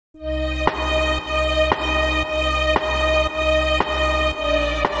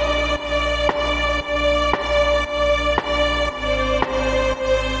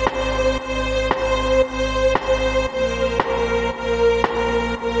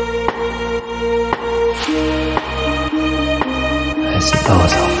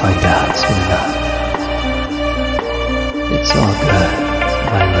suppose I'll find out soon enough. It's all good,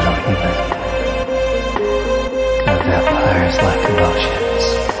 my little human. The vampires lack emotions.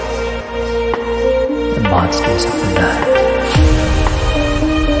 The monsters of the night.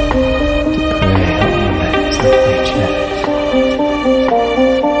 To prey on humans like leeches.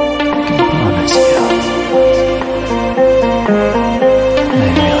 I can promise you, I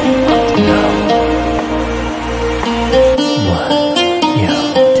really want to know what you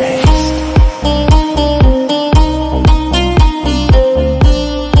taste.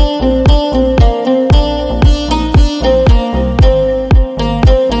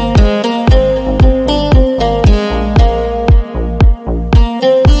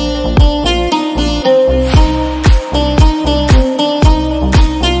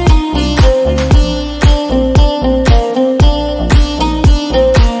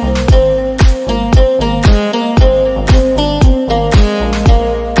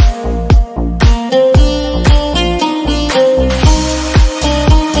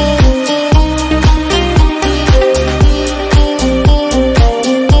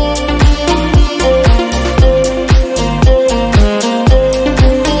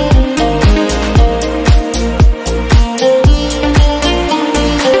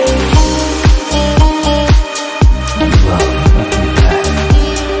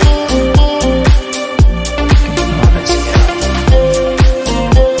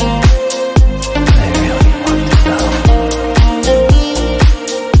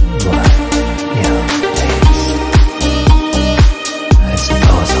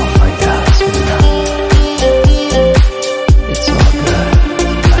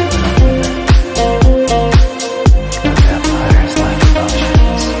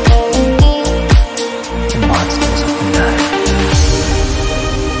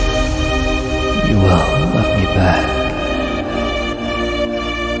 You will love me back.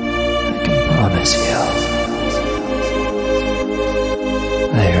 I can promise you.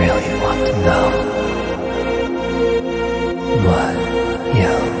 I really want to know what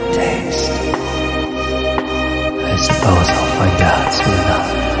you taste. I suppose I'll find out soon enough.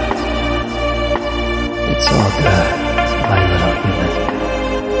 It's all good, my little human.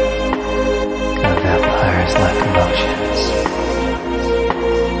 The vampires lack emotions.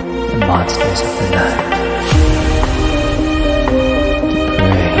 The monsters of the night. To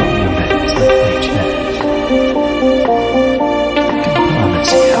prey on humans like leeches. I can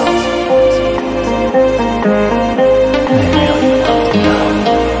promise you, I really want to know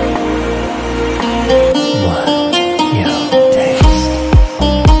what you taste.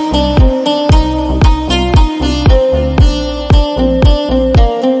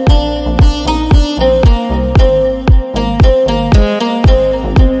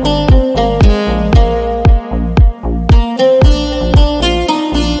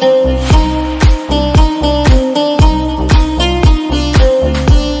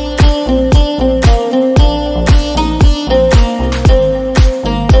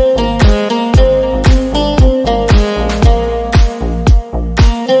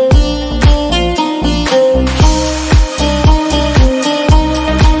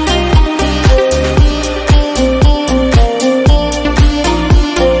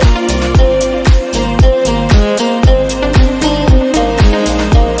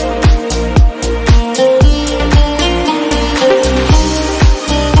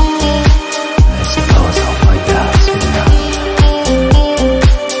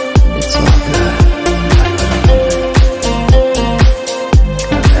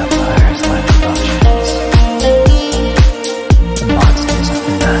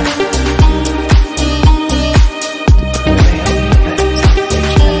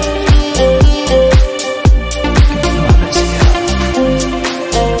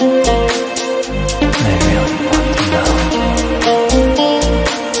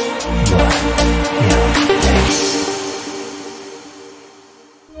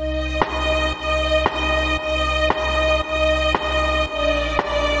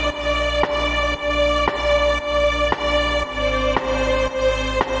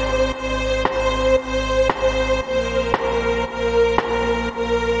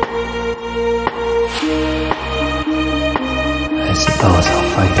 I suppose I'll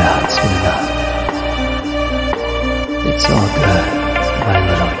find out soon enough. It's all good, my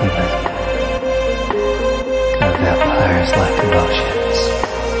little human. The vampires lack emotions.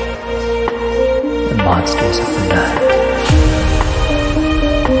 The monsters of the night.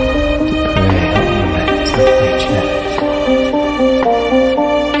 To prey on humans like leeches.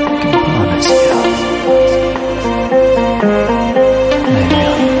 I can promise you, I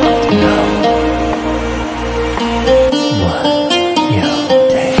really want to know what you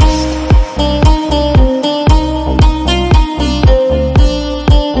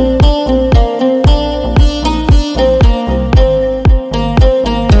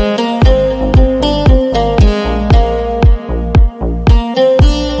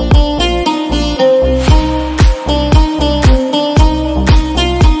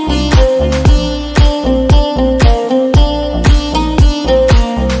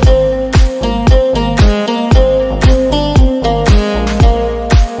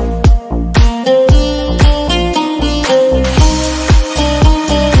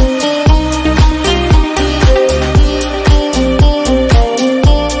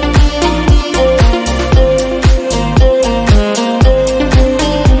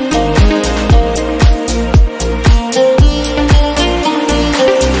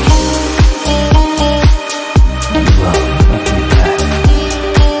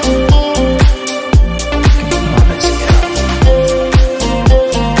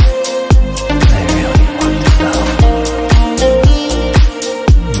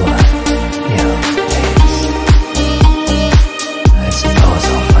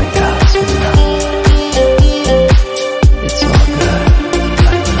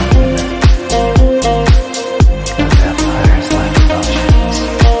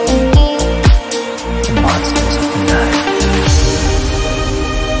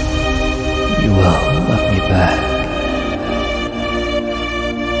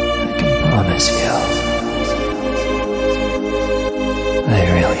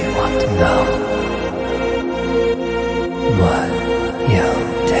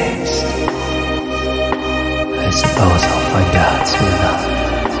suppose I'll find out soon enough.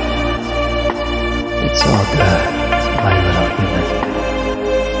 It's all good, my little human.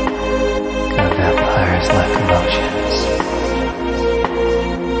 Good vampires lack emotions.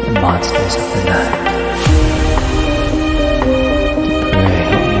 The monsters of the night